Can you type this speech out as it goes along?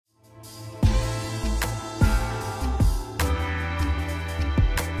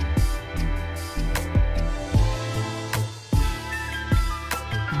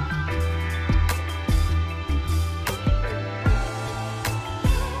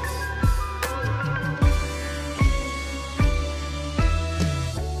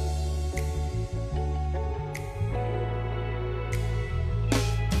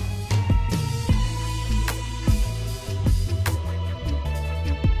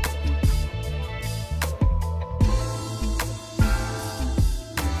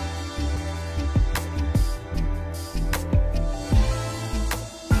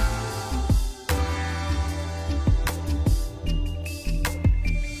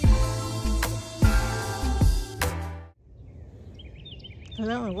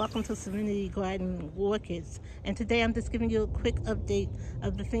Hello and welcome to Serenity Garden Orchids, and today I'm just giving you a quick update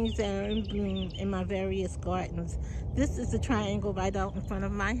of the things that are in bloom in my various gardens. This is the triangle right out in front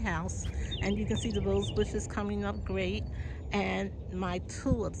of my house, and you can see the rose bushes coming up great, and my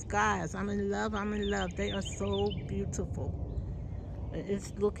tulips. Guys, I'm in love. They are so beautiful.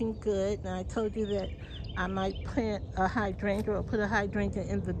 It's looking good, and I told you that I might plant a hydrangea or put a hydrangea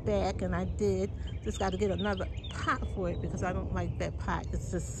in the back, and I did. Just got to get another pot for it because I don't like that pot.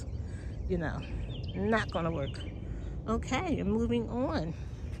 It's just, not going to work. Okay, and moving on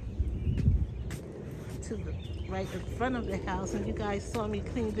to the right in front of the house, and you guys saw me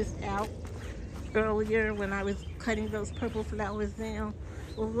clean this out earlier when I was cutting those purple flowers down.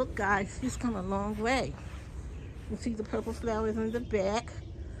 Well, look, guys, she's come a long way. You see the purple flowers in the back.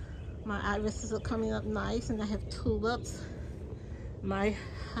 My irises are coming up nice, and I have tulips. My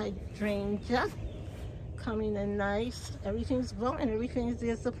hydrangea coming in nice. Everything's growing.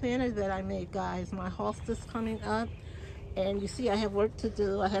 There's the planter that I made, guys. My hosta's coming up, and you see I have work to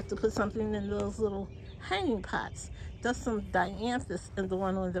do. I have to put something in those little hanging pots. There's some dianthus in the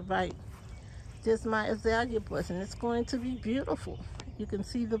one on the right. There's my azalea bush, and it's going to be beautiful. You can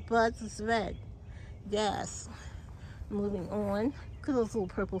see the buds is red. Yes. Moving on. Look at those little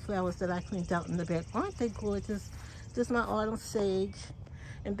purple flowers that I cleaned out in the back. Aren't they gorgeous? This is my autumn sage.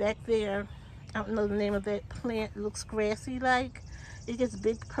 And back there, I don't know the name of that plant. It looks grassy like. It gets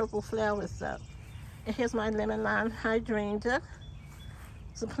big purple flowers up. And here's my lemon lime hydrangea.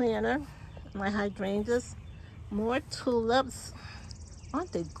 It's a planter. My hydrangeas. More tulips.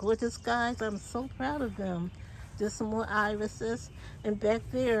 Aren't they gorgeous, guys? I'm so proud of them. There's some more irises. And back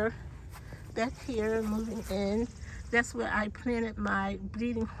here, moving in, that's where I planted my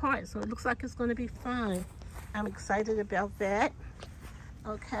bleeding heart. So it looks like it's going to be fine. I'm excited about that.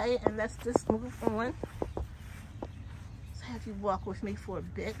 Okay, and let's just move on. Let's have you walk with me for a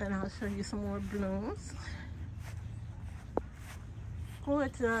bit, and I'll show you some more blooms.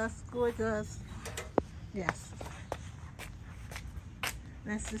 Gorgeous, gorgeous. Yes.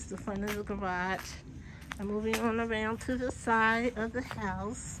 That's just the front of the garage. I'm moving on around to the side of the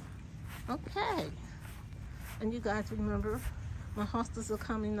house. Okay. And you guys remember, my hostas are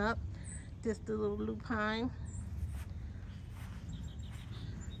coming up. There's the little lupine.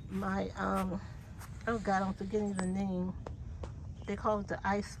 My, oh God, I'm forgetting the name. They call it the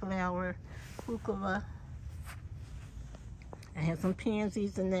ice flower, heuchera. I have some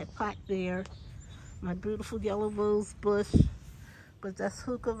pansies in that pot there. My beautiful yellow rose bush, but that's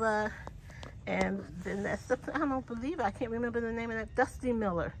heuchera. And then that's the, I can't remember the name of that, Dusty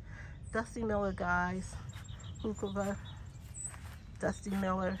Miller. Dusty Miller, guys. Heuchera, Dusty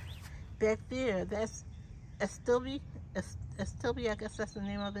Miller. Back there, that's Astilbe, I guess that's the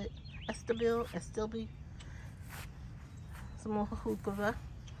name of it. Astilbe. Some more heuchera.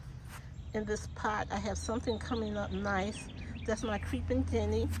 In this pot, I have something coming up nice. That's my creeping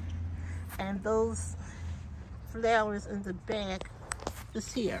Jenny. And those flowers in the back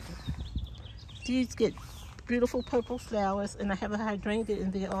is here. These get beautiful purple flowers, and I have a hydrangea in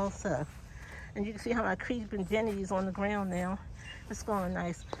there also. And you can see how my creeping Jenny is on the ground now. It's going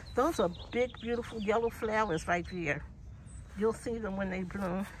nice. Those are big, beautiful yellow flowers right there. You'll see them when they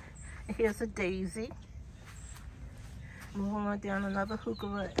bloom. And here's a daisy. Moving on down, another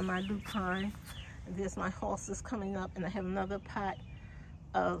heuchera and my lupine. And there's my hostas coming up, and I have another pot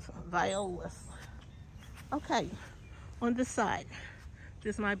of violas. Okay, on this side,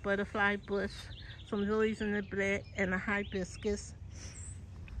 there's my butterfly bush, some lilies in the black, and a hibiscus.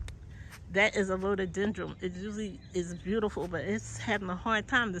 That is a rhododendron. It usually is beautiful, but it's having a hard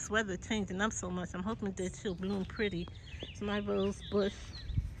time. This weather changing up so much. I'm hoping that she'll bloom pretty. It's my rose bush.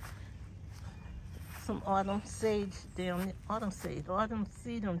 Some autumn sage down there. Autumn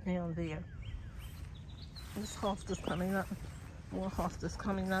sedum down there. This hosta's coming up. More hostas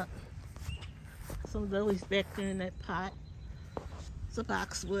coming up. Some lilies back there in that pot. It's a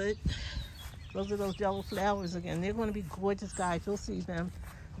boxwood. Those are those yellow flowers again. They're going to be gorgeous, guys. You'll see them.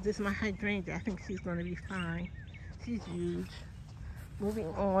 This is my hydrangea. I think she's going to be fine. She's huge. Moving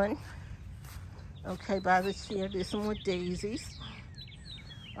on. Okay, by the chair, there's some more daisies.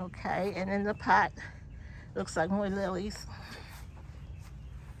 Okay, and in the pot, looks like more lilies.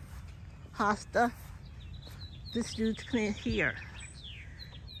 Hosta. This huge plant here.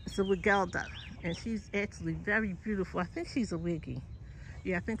 It's a Wiggelda, and she's actually very beautiful. I think she's a wiggy.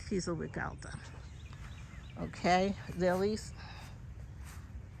 Yeah, I think she's a Wiggelda. Okay, lilies.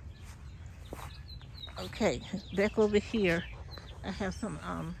 Okay, back over here, I have some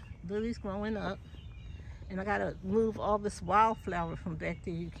lilies growing up, and I gotta move all this wildflower from back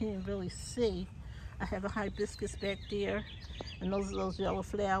there. You can't really see. I have a hibiscus back there, and those are those yellow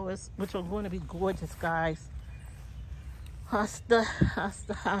flowers, which are going to be gorgeous, guys. Hosta,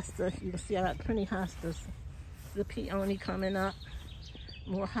 hosta, hosta. You can see I got plenty hostas. The peony coming up.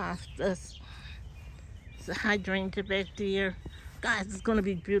 More hostas. It's a hydrangea back there. Guys, it's going to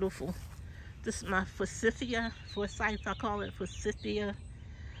be beautiful. This is my forsythia, forsyth, I call it forsythia.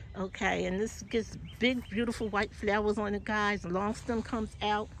 Okay, and this gets big, beautiful white flowers on it, guys. Long stem comes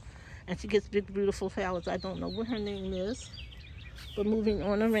out, and she gets big, beautiful flowers. I don't know what her name is, but moving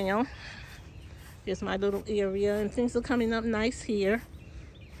on around. Here's my little area, and things are coming up nice here.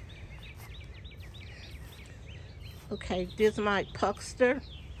 Okay, there's my puckster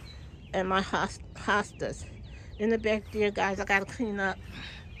and my hostas. In the back there, guys, I gotta clean up,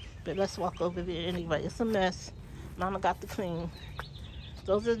 but let's walk over there anyway. It's a mess. Mama got to clean.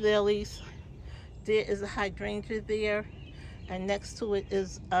 Those are lilies. There is a hydrangea there, and next to it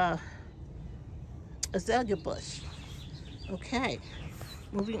is a azalea bush. Okay,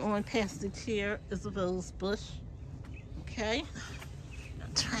 moving on past the chair is a rose bush. Okay,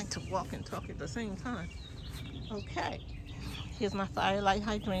 I'm trying to walk and talk at the same time. Okay, here's my firelight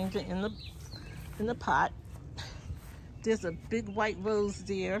hydrangea in the pot. There's a big white rose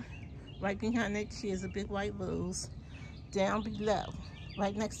there. Right behind that chair is a big white rose. Down below,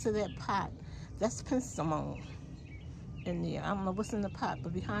 right next to that pot, that's penstemon in there. I don't know what's in the pot,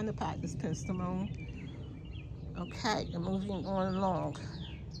 but behind the pot is penstemon. Okay, and moving on along.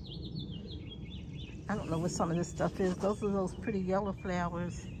 I don't know what some of this stuff is. Those are those pretty yellow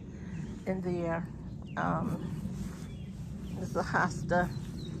flowers in there. This is a hosta,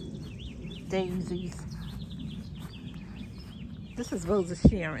 daisies. This is Rose of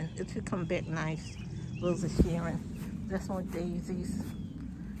Sharon. It should come back nice. Rose of Sharon. That's more daisies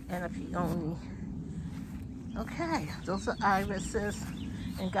and a peony. Okay, those are irises.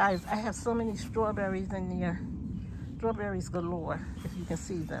 And guys, I have so many strawberries in there. Strawberries galore, if you can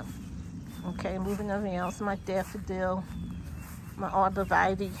see them. Okay, moving around. So my daffodil, my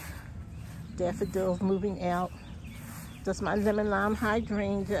arborvitae. Daffodils moving out. That's my lemon lime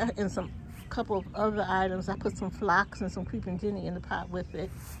hydrangea and some couple of other items. I put some phlox and some creeping jenny in the pot with it.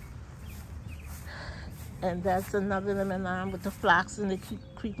 And that's another lemon lime with the phlox and the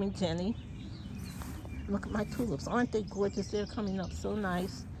creeping jenny. Look at my tulips. Aren't they gorgeous? They're coming up so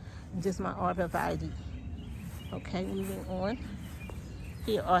nice. And just my arborvitae. Okay, moving on.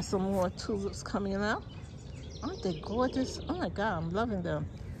 Here are some more tulips coming up. Aren't they gorgeous? Oh my God, I'm loving them.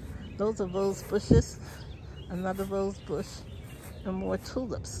 Those are rose bushes. Another rose bush. And more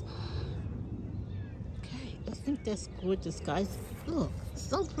tulips. Okay, I think that's gorgeous, guys. Look,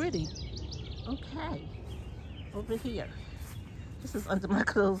 so pretty. Okay. Over here, this is under my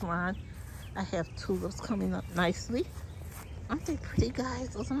clothesline. I have tulips coming up nicely. Aren't they pretty, guys?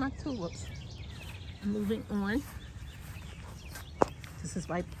 Those are my tulips. Moving on. This is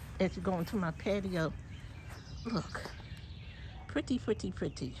right as you go into my patio. Look, pretty, pretty,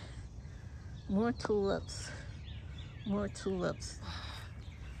 pretty. More tulips, more tulips.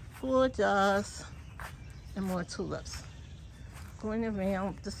 Gorgeous, and more tulips. Going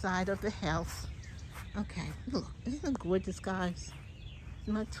around the side of the house. Okay, look, isn't it gorgeous, guys?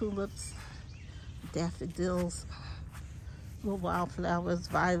 My tulips, daffodils, more wildflowers,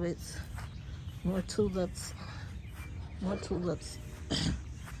 violets, more tulips, more tulips.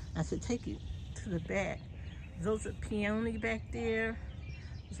 I should take you to the back. Those are peony back there.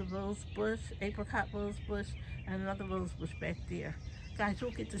 There's a rose bush, apricot rose bush, and another rose bush back there. Guys,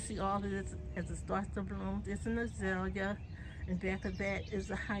 you'll get to see all of this as it starts to bloom. There's an azalea, and back of that is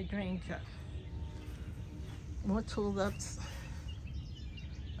a hydrangea. More tulips.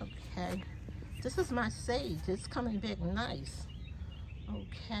 Okay. This is my sage. It's coming back nice.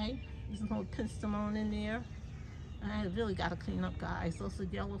 Okay. There's more penstemon in there. I really got to clean up, guys. Those are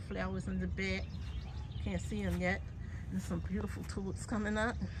yellow flowers in the back. Can't see them yet. There's some beautiful tulips coming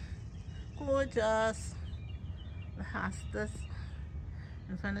up. Gorgeous. The hostas.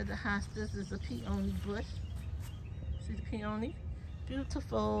 In front of the hostas is a peony bush. See the peony?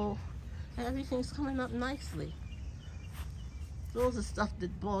 Beautiful. Everything's coming up nicely. Those are stuff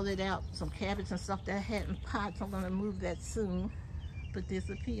that boiled it out. Some cabbage and stuff that I had in pots. I'm going to move that soon. But there's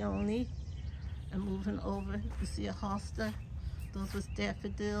a peony. And moving over, you see a hosta. Those was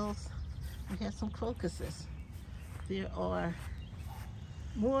daffodils. We have some crocuses. There are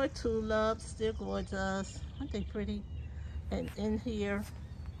more tulips. They're gorgeous. Aren't they pretty? And in here,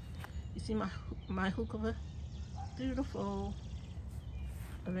 you see my heuchera? Beautiful.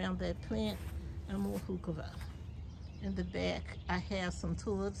 Around that plant, and more heuchera. In the back, I have some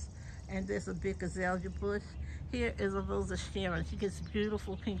tulips, and there's a big azalea bush. Here is a Rose of Sharon. She gets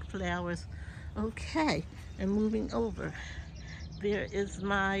beautiful pink flowers Okay, and moving over, there is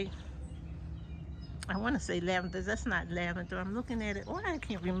my, I want to say lavender. That's not lavender. I'm looking at it. Oh, I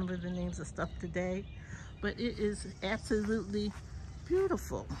can't remember the names of stuff today, but it is absolutely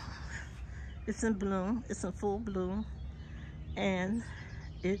beautiful. It's in bloom. It's in full bloom, and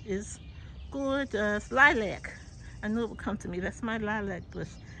it is gorgeous. Lilac. I knew it would come to me. That's my lilac bush,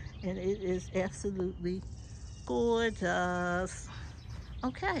 and it is absolutely gorgeous.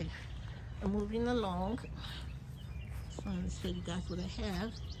 Okay, I'm moving along. Just wanted to show you guys what I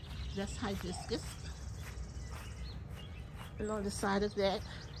have. That's hibiscus. And on the side of that,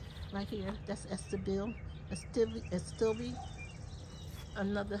 right here, that's Estabile. Estilbe,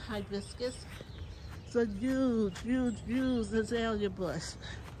 another hibiscus. It's a huge, huge, huge azalea bush.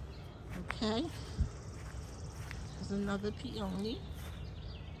 Okay. There's another peony.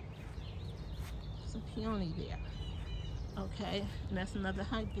 There's a peony there. Okay, and that's another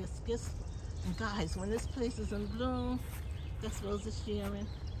hibiscus. And guys, when this place is in bloom, that's Rosa Sharon.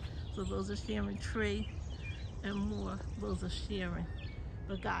 So Rosa Sharon tree and more Rosa Sharon.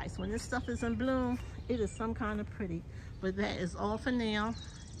 But guys, when this stuff is in bloom, it is some kind of pretty. But that is all for now.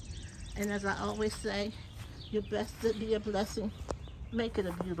 And as I always say, you're blessed to be a blessing. Make it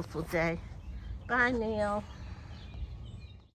a beautiful day. Bye now.